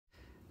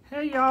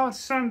Hey y'all, it's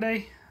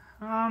Sunday.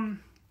 I'm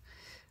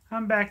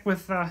back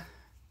with what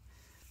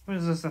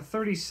is this, the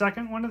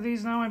 32nd one of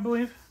these now, I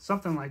believe?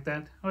 Something like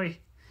that. Oy,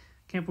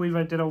 can't believe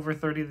I did over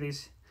 30 of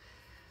these.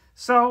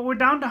 So we're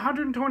down to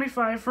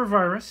 125 for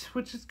virus,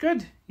 which is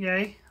good.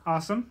 Yay,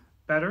 awesome,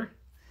 better.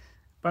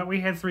 But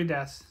we had 3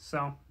 deaths,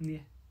 so yeah,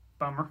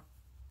 bummer.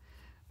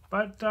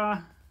 But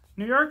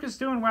New York is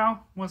doing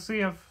well. We'll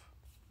see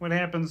what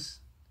happens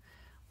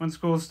when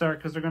schools start,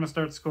 because they're going to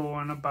start school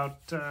in about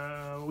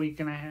a week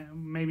and a half,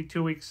 maybe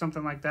 2 weeks,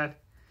 something like that.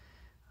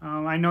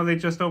 I know they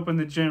just opened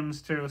the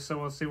gyms too, so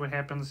we'll see what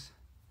happens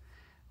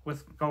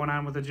with going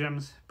on with the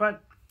gyms.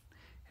 But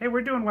hey,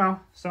 we're doing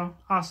well, so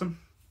awesome.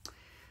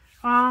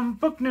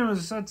 Book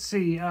news. Let's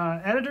see.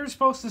 Editor's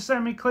supposed to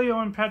send me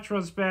Cleo and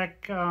Petra's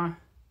back,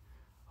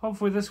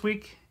 hopefully this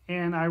week,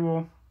 and I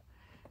will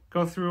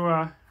go through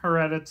her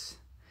edits.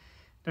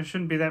 There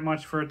shouldn't be that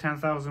much for a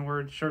 10,000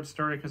 word short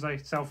story because I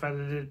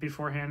self-edited it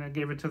beforehand and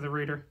gave it to the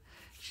reader.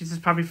 She's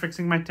just probably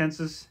fixing my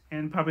tenses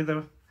and probably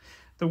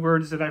the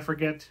words that I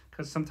forget,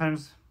 because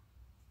sometimes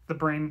the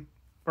brain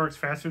works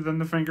faster than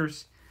the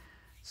fingers.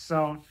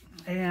 So,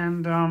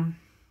 and I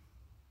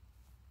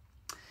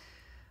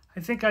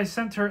think I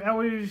sent her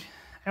Ellie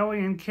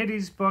and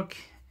Kitty's book,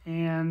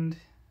 and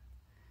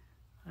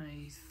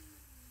I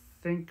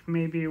think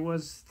maybe it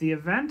was The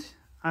Event?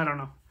 I don't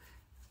know.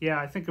 Yeah,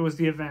 I think it was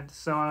The Event,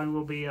 so I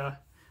will be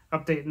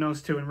updating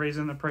those two and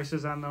raising the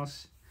prices on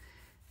those.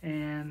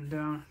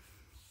 And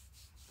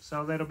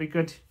so that'll be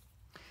good.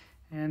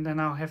 And then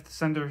I'll have to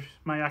send her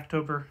my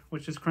October,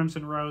 which is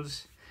Crimson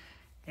Rose,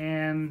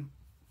 and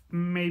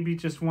maybe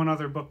just one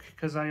other book,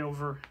 because I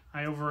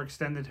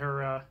overextended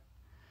her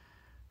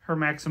her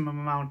maximum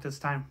amount this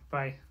time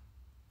by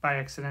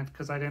accident,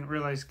 because I didn't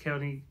realize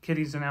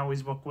Kitty's and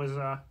Ellie's book was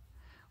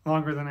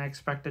longer than I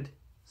expected.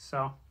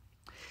 So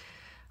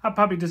I'll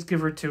probably just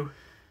give her 2.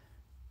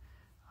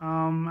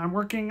 I'm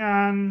working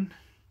on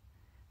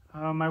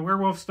my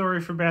werewolf story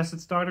for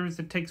Bassett's Daughters.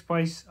 It takes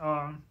place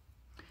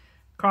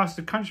across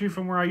the country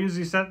from where I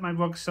usually set my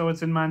books, so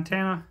it's in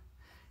Montana,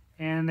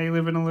 and they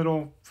live in a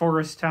little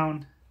forest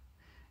town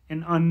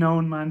in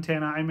unknown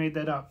Montana. I made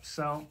that up,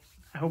 so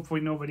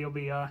hopefully nobody will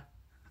be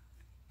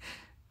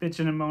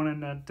bitching and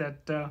moaning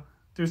that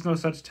there's no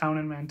such town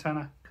in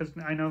Montana, because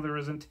I know there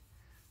isn't.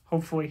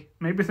 Hopefully.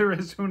 Maybe there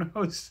is, who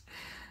knows.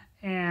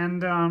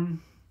 And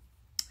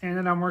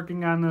then I'm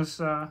working on this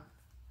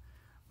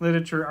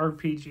literature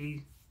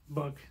RPG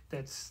book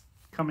that's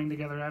coming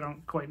together. I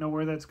don't quite know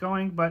where that's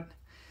going, but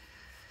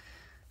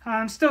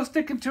I'm still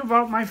sticking to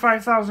about my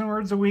 5,000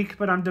 words a week,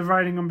 but I'm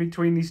dividing them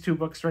between these 2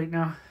 books right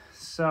now.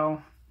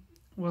 So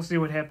we'll see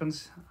what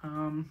happens.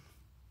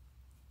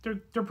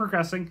 They're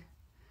progressing,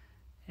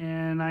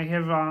 and I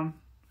have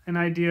an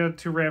idea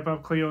to wrap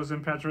up Cleo's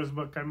and Petra's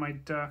book.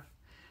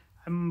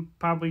 I'm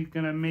probably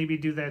gonna maybe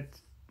do that.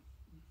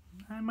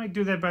 I might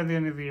do that by the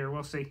end of the year.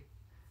 We'll see.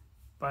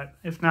 But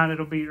if not,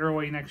 it'll be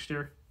early next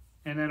year,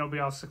 and then it'll be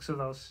all 6 of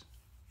those.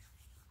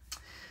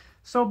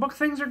 So book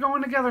things are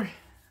going together.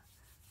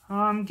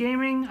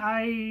 Gaming,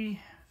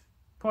 I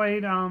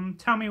played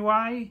Tell Me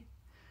Why,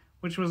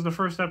 which was the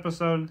first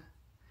episode,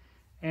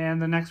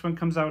 and the next one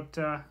comes out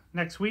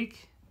next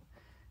week,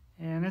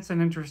 and it's an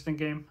interesting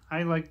game.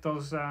 I like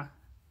those. I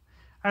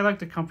like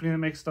the company that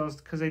makes those,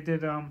 because they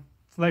did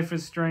Life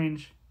is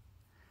Strange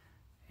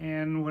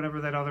and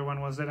whatever that other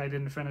one was that I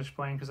didn't finish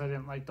playing because I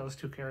didn't like those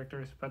 2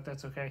 characters, but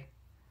that's okay.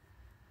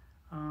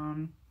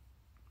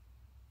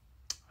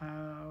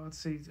 Let's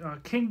see.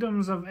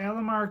 Kingdoms of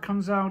Amalur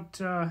comes out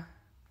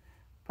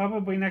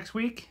probably next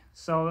week,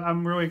 so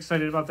I'm really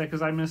excited about that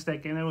because I missed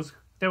that game.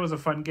 That was a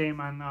fun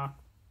game on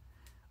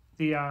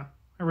the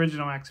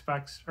original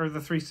Xbox, or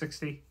the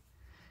 360.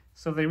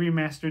 So they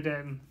remastered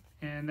it,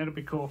 and that'll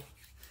be cool.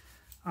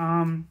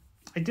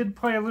 I did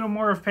play a little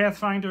more of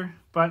Pathfinder,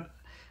 but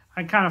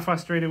I'm kind of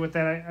frustrated with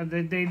that.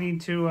 They need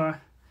to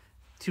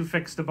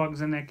fix the bugs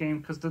in that game,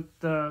 because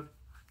the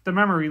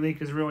memory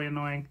leak is really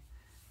annoying.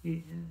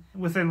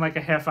 Within like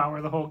a half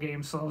hour, the whole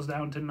game slows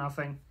down to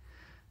nothing.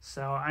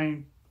 So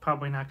I'm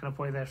probably not going to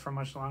play that for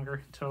much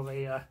longer until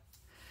they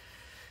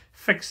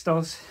fix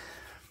those.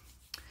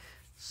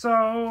 So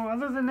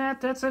other than that,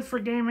 that's it for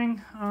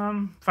gaming.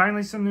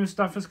 Finally, some new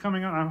stuff is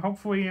coming out.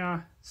 Hopefully,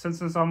 since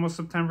it's almost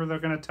September, they're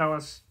going to tell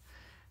us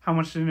how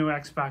much the new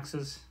Xbox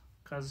is,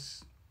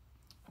 because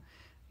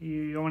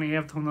you only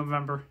have till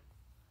November.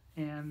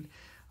 And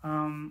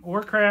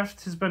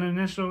Warcraft has been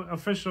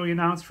officially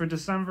announced for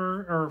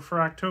December, or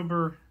for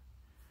October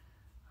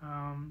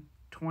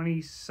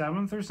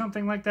 27th or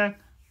something like that.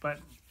 But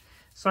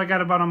so I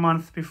got about a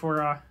month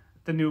before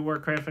the new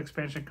Warcraft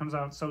expansion comes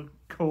out. So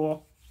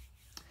cool.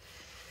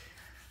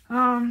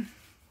 I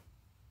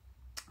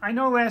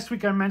know last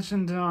week I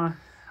mentioned I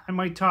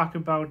might talk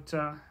about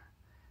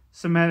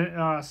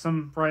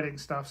some writing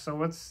stuff.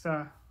 So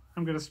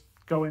I'm gonna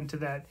go into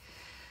that.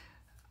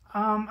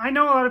 I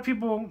know a lot of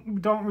people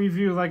don't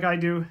review like I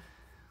do,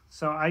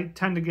 so I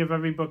tend to give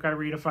every book I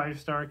read a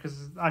 5-star,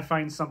 because I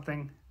find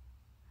something.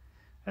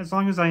 As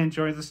long as I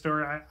enjoy the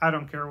story, I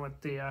don't care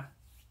what the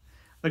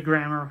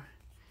grammar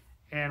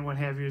and what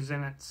have yous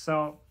in it.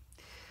 So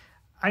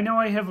I know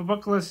I have a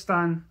book list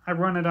on, I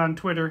run it on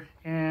Twitter,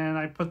 and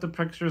I put the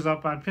pictures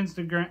up on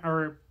Instagram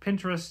or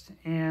Pinterest,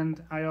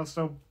 and I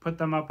also put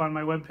them up on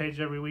my webpage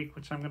every week,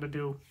 which I'm going to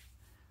do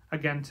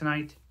again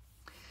tonight.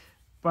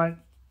 But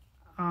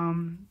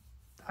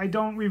I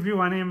don't review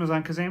on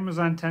Amazon because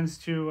Amazon tends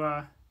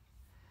to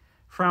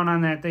frown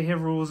on that. They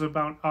have rules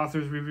about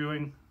authors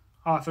reviewing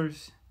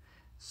authors.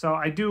 So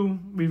I do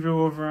review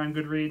over on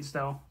Goodreads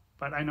though,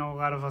 but I know a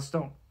lot of us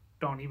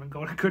don't even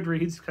go to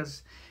Goodreads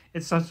because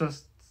it's such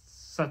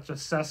a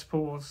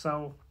cesspool.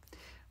 So,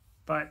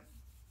 but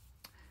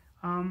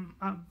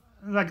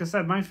like I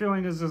said, my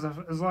feeling is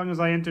as long as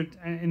I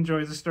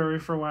enjoy the story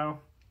for a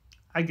while,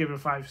 I give it a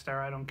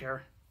 5-star. I don't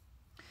care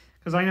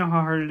because I know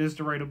how hard it is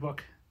to write a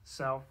book.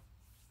 So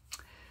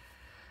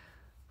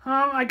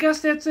I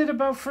guess that's it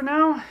about for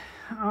now.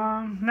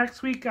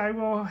 Next week I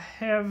will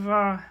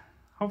have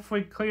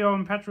hopefully Cleo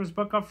and Petra's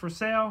book up for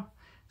sale,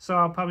 so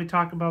I'll probably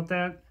talk about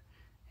that.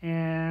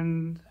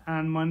 And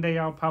on Monday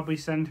I'll probably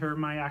send her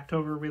my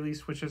October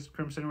release, which is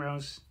Crimson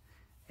Rose,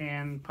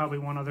 and probably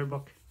one other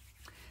book.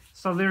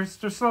 So they're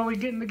slowly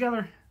getting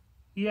together.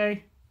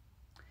 Yay.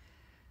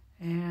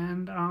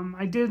 And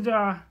I did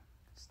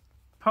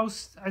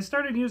post, I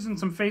started using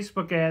some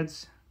Facebook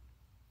ads,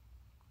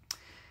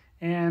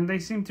 and they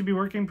seem to be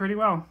working pretty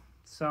well.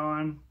 So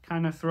I'm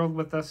kind of thrilled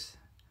with this.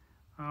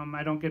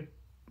 I don't get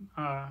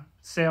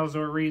sales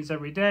or reads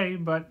every day,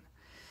 but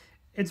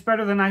it's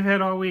better than I've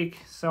had all week.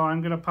 So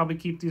I'm going to probably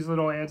keep these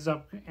little ads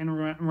up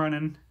and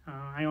running.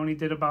 I only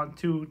did about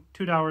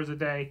 $2 a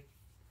day.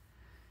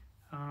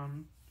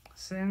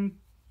 And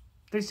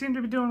they seem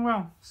to be doing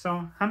well,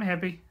 so I'm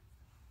happy.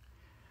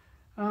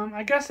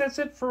 I guess that's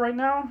it for right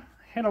now.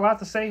 I had a lot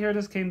to say here.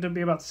 This came to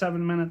be about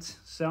 7 minutes,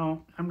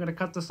 so I'm going to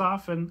cut this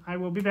off, and I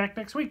will be back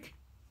next week.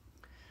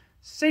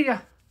 See ya!